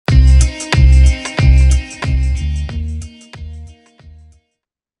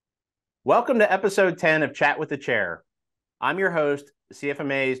Welcome to episode 10 of Chat with the Chair. I'm your host,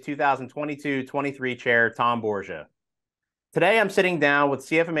 CFMA's 2022-23 chair, Tom Borgia. Today, I'm sitting down with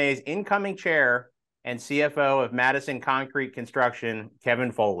CFMA's incoming chair and CFO of Madison Concrete Construction,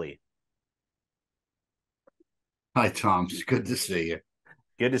 Kevin Foley. Hi, Tom. It's good to see you.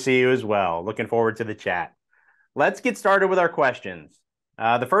 Good to see you as well. Looking forward to the chat. Let's get started with our questions.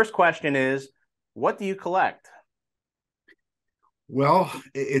 The first question is, what do you collect? Well,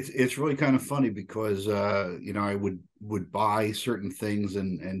 it's really kind of funny because I would buy certain things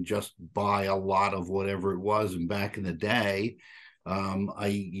and just buy a lot of whatever it was. And back in the day, I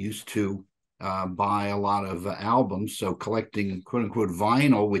used to buy a lot of albums. So collecting quote unquote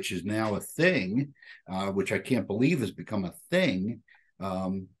vinyl, which is now a thing, which I can't believe has become a thing,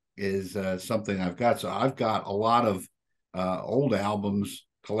 is something I've got. So I've got a lot of old albums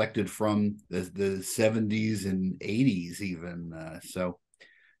collected from the 70s and 80s even. So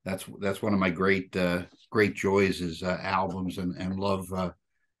that's one of my great joys is albums and love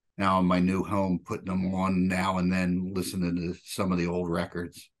now in my new home putting them on now and then, listening to some of the old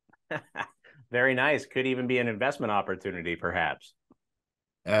records. Very nice. Could even be an investment opportunity, perhaps.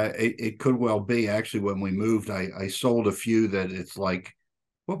 It could well be. Actually, when we moved, I sold a few that it's like,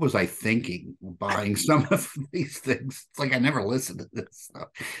 what was I thinking buying some of these things? It's like I never listened to this stuff.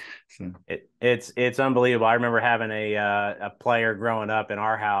 So. It's unbelievable. I remember having a player growing up in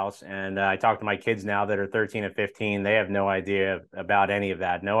our house, and I talk to my kids now that are 13 and 15. They have no idea about any of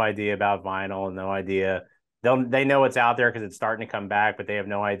that. No idea about vinyl. No idea. They know it's out there because it's starting to come back, but they have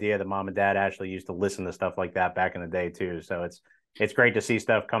no idea that mom and dad actually used to listen to stuff like that back in the day too. So it's great to see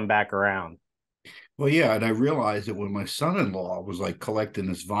stuff come back around. Well, yeah, and I realized that when my son-in-law was like collecting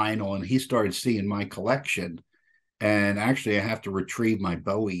this vinyl, and he started seeing my collection, and actually I have to retrieve my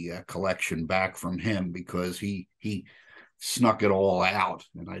Bowie collection back from him because he snuck it all out,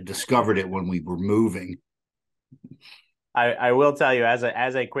 and I discovered it when we were moving. I will tell you as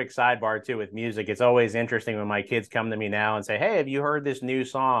a quick sidebar too with music, it's always interesting when my kids come to me now and say, "Hey, have you heard this new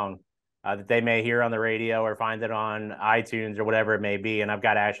song?" That they may hear on the radio or find it on iTunes or whatever it may be, and I've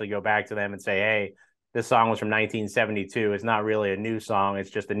got to actually go back to them and say, "Hey, this song was from 1972. It's not really a new song.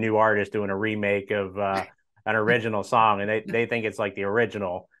 It's just a new artist doing a remake of an original song," and they think it's like the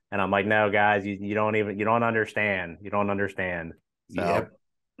original. And I'm like, "No, guys, you don't understand. You don't understand." So.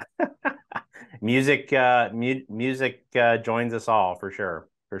 Yep. Music joins us all for sure,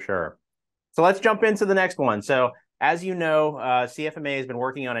 for sure. So let's jump into the next one. So as you know, CFMA has been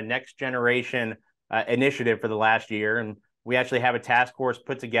working on a next generation initiative for the last year, and we actually have a task force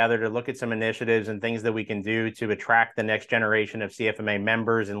put together to look at some initiatives and things that we can do to attract the next generation of CFMA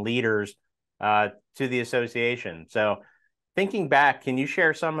members and leaders to the association. So thinking back, can you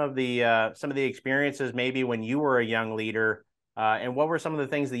share some of the experiences maybe when you were a young leader, and what were some of the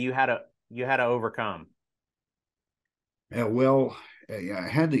things that you had to overcome? Yeah, well, I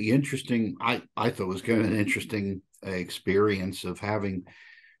had the interesting. I thought it was kind of an interesting experience of having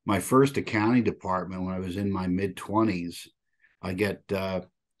my first accounting department when I was in my mid-20s. I get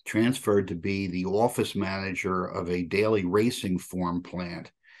transferred to be the office manager of a daily racing form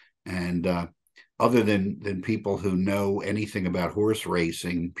plant, and other than people who know anything about horse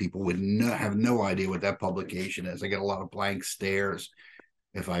racing, people would have no idea what that publication is. I get a lot of blank stares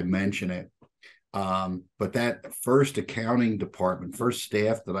if I mention it. But that first accounting department, first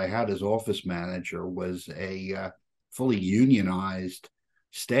staff that I had as office manager was a fully unionized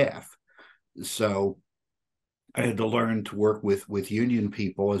staff. So I had to learn to work with union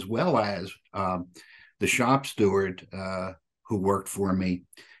people, as well as the shop steward who worked for me.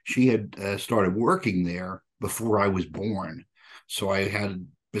 She had started working there before I was born. So I had,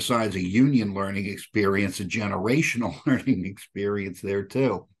 besides a union learning experience, a generational learning experience there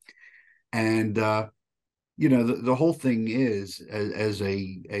too. And the whole thing is, as a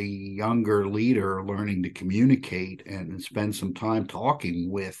younger leader, learning to communicate and spend some time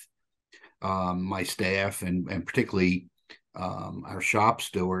talking with my staff and particularly our shop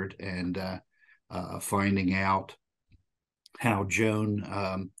steward, and finding out how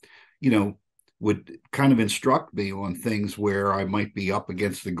Joan, would kind of instruct me on things where I might be up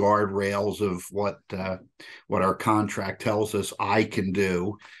against the guardrails of what our contract tells us I can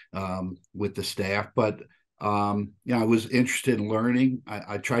do with the staff. But I was interested in learning.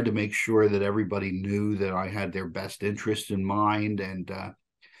 I tried to make sure that everybody knew that I had their best interest in mind, and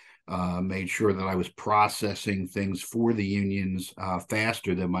made sure that I was processing things for the unions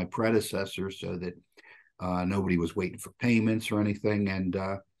faster than my predecessors, so that nobody was waiting for payments or anything. And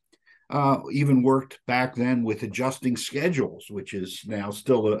even worked back then with adjusting schedules, which is now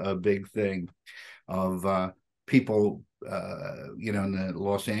still a big thing of people in the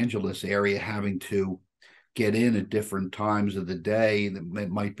Los Angeles area, having to get in at different times of the day that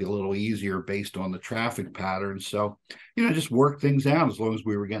might be a little easier based on the traffic patterns. So, just work things out. As long as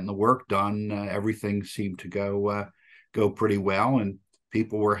we were getting the work done, everything seemed to go pretty well, and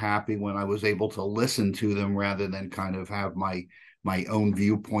people were happy when I was able to listen to them rather than kind of have my own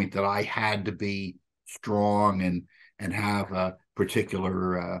viewpoint that I had to be strong and have a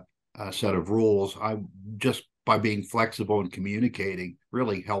particular set of rules. I just, by being flexible and communicating,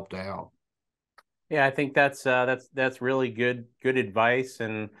 really helped out. Yeah, I think that's really good advice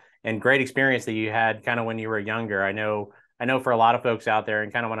and great experience that you had kind of when you were younger. I know for a lot of folks out there,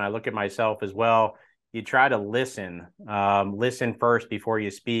 and kind of when I look at myself as well, you try to listen first before you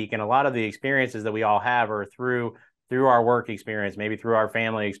speak. And a lot of the experiences that we all have are through our work experience, maybe through our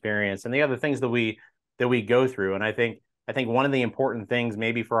family experience, and the other things that we go through. And I think one of the important things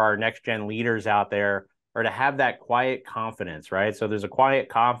maybe for our next gen leaders out there are to have that quiet confidence, right? So there's a quiet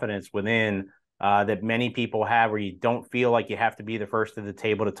confidence within that many people have, where you don't feel like you have to be the first at the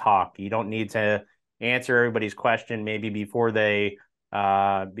table to talk. You don't need to answer everybody's question maybe before they're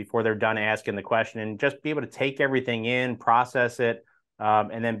done asking the question, and just be able to take everything in, process it,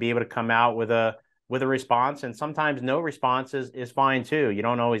 and then be able to come out with a response. And sometimes no response is fine too. You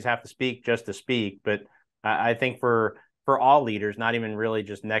don't always have to speak just to speak, but I think for all leaders, not even really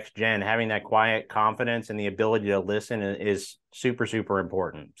just next gen, having that quiet confidence and the ability to listen is super, super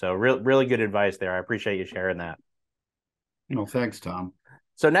important. So really good advice there. I appreciate you sharing that. Thanks, Tom.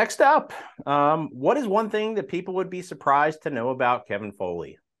 So next up, what is one thing that people would be surprised to know about Kevin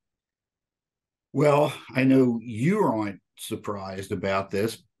Foley? Well, I know you aren't surprised about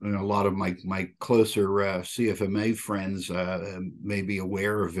this. And a lot of my closer CFMA friends may be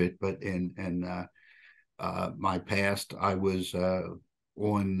aware of it, but in my past, I was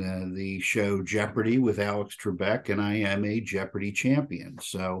on the show Jeopardy with Alex Trebek, and I am a Jeopardy champion.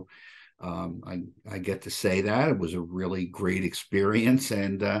 So I get to say that it was a really great experience.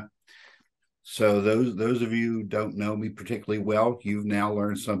 And so those of you who don't know me particularly well, you've now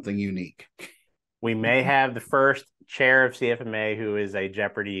learned something unique. We may have the first chair of CFMA who is a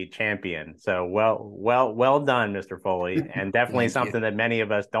Jeopardy champion. So well done, Mr. Foley, and definitely something that many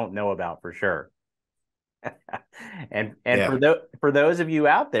of us don't know about for sure. and yeah. for those of you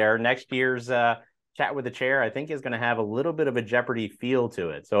out there, next year's chat with the chair, I think, is going to have a little bit of a Jeopardy feel to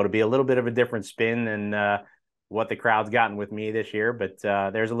it. So it'll be a little bit of a different spin than what the crowd's gotten with me this year. But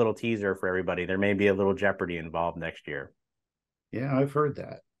there's a little teaser for everybody. There may be a little Jeopardy involved next year. Yeah, I've heard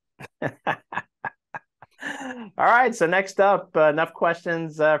that. All right. So next up, enough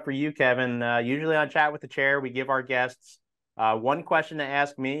questions for you, Kevin. Usually on Chat with the Chair, we give our guests one question to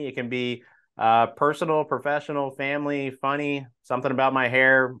ask me. It can be personal, professional, family, funny, something about my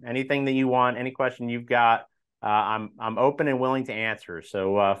hair, anything that you want, any question you've got. I'm open and willing to answer.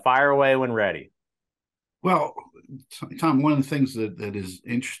 So fire away when ready. Well, Tom, one of the things that has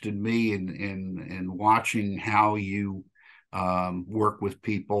interested me in watching how you work with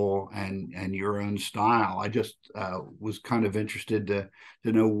people and your own style, I just was kind of interested to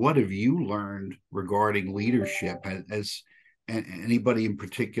know, what have you learned regarding leadership? Has anybody in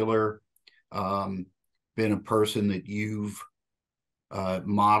particular been a person that you've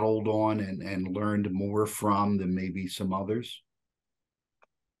modeled on and learned more from than maybe some others?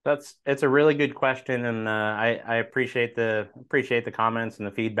 It's a really good question, and I appreciate the comments and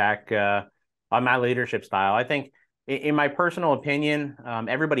the feedback on my leadership style. I think, in my personal opinion,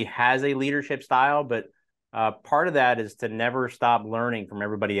 everybody has a leadership style, but part of that is to never stop learning from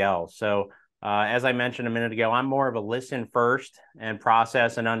everybody else. So, as I mentioned a minute ago, I'm more of a listen first and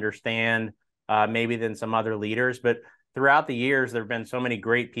process and understand maybe than some other leaders. But throughout the years, there have been so many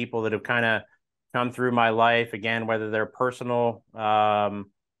great people that have kind of come through my life, again, whether they're personal,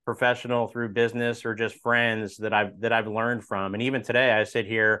 professional, through business, or just friends that I've learned from. And even today, I sit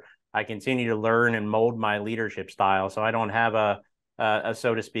here, I continue to learn and mold my leadership style. So I don't have a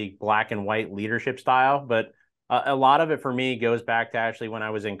so to speak, black and white leadership style, but a lot of it for me goes back to actually when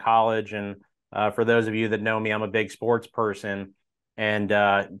I was in college. And for those of you that know me, I'm a big sports person. And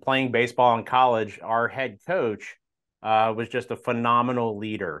playing baseball in college, our head coach was just a phenomenal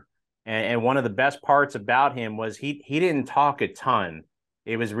leader. And one of the best parts about him was he didn't talk a ton.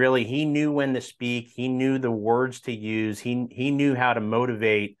 It was really, he knew when to speak. He knew the words to use. He knew how to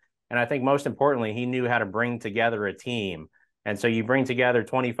motivate. And I think most importantly, he knew how to bring together a team. And so you bring together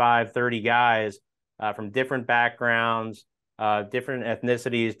 25, 30 guys from different backgrounds, different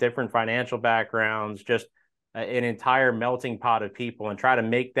ethnicities, different financial backgrounds, just an entire melting pot of people, and try to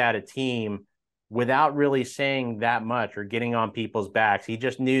make that a team without really saying that much or getting on people's backs. He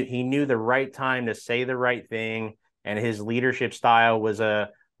just knew the right time to say the right thing. and his leadership style was a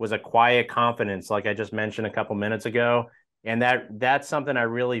quiet confidence, like I just mentioned a couple minutes ago. And that's something I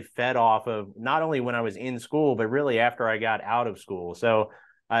really fed off of, not only when I was in school, but really after I got out of school. So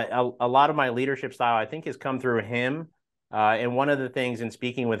a lot of my leadership style, I think, has come through him. And one of the things in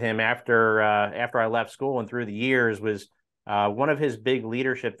speaking with him after I left school and through the years was one of his big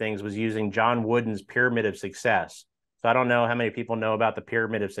leadership things was using John Wooden's pyramid of success. So I don't know how many people know about the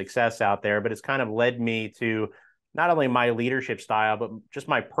pyramid of success out there, but it's kind of led me to not only my leadership style, but just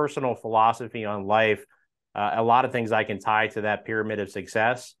my personal philosophy on life. A lot of things I can tie to that pyramid of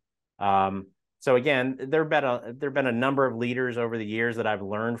success. So again, there've been a number of leaders over the years that I've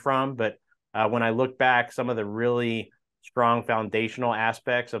learned from, but when I look back, some of the really strong foundational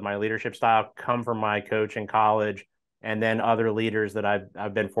aspects of my leadership style come from my coach in college, and then other leaders that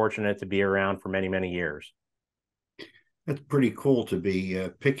I've been fortunate to be around for many, many years. That's pretty cool to be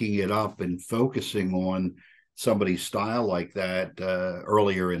picking it up and focusing on somebody's style like that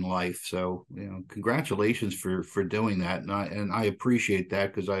earlier in life. So, congratulations for doing that, and I appreciate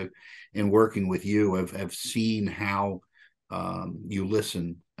that, because in working with you, have seen how you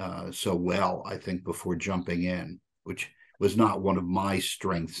listen so well, I think, before jumping in, which was not one of my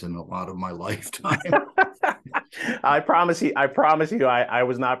strengths in a lot of my lifetime. I promise you, I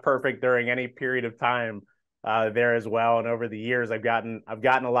was not perfect during any period of time there as well. And over the years, I've gotten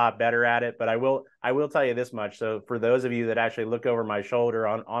a lot better at it. But I will tell you this much. So for those of you that actually look over my shoulder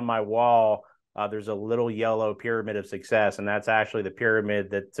on my wall, there's a little yellow pyramid of success, and that's actually the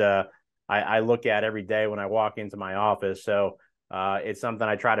pyramid that I look at every day when I walk into my office. So it's something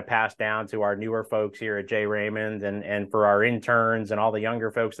I try to pass down to our newer folks here at J. Raymond, and for our interns and all the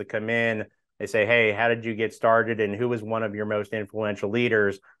younger folks that come in. They say, "Hey, how did you get started, and who was one of your most influential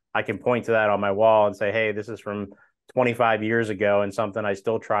leaders?" I can point to that on my wall and say, "Hey, this is from 25 years ago, and something I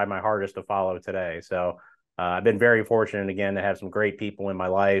still try my hardest to follow today." So I've been very fortunate, again, to have some great people in my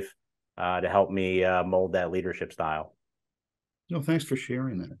life to help me mold that leadership style. No, thanks for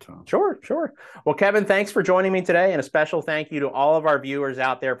sharing that, Tom. Sure. Well, Kevin, thanks for joining me today, and a special thank you to all of our viewers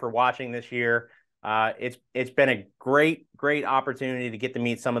out there for watching this year. It's been a great opportunity to get to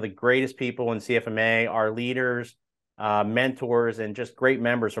meet some of the greatest people in CFMA, our leaders, mentors, and just great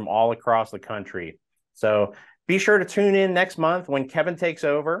members from all across the country. So be sure to tune in next month when Kevin takes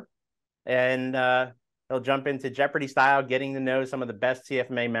over, and he'll jump into Jeopardy style, getting to know some of the best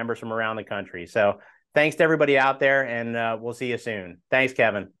CFMA members from around the country. So thanks to everybody out there, and we'll see you soon. Thanks,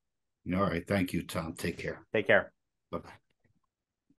 Kevin. All right. Thank you, Tom. Take care. Take care. Bye-bye.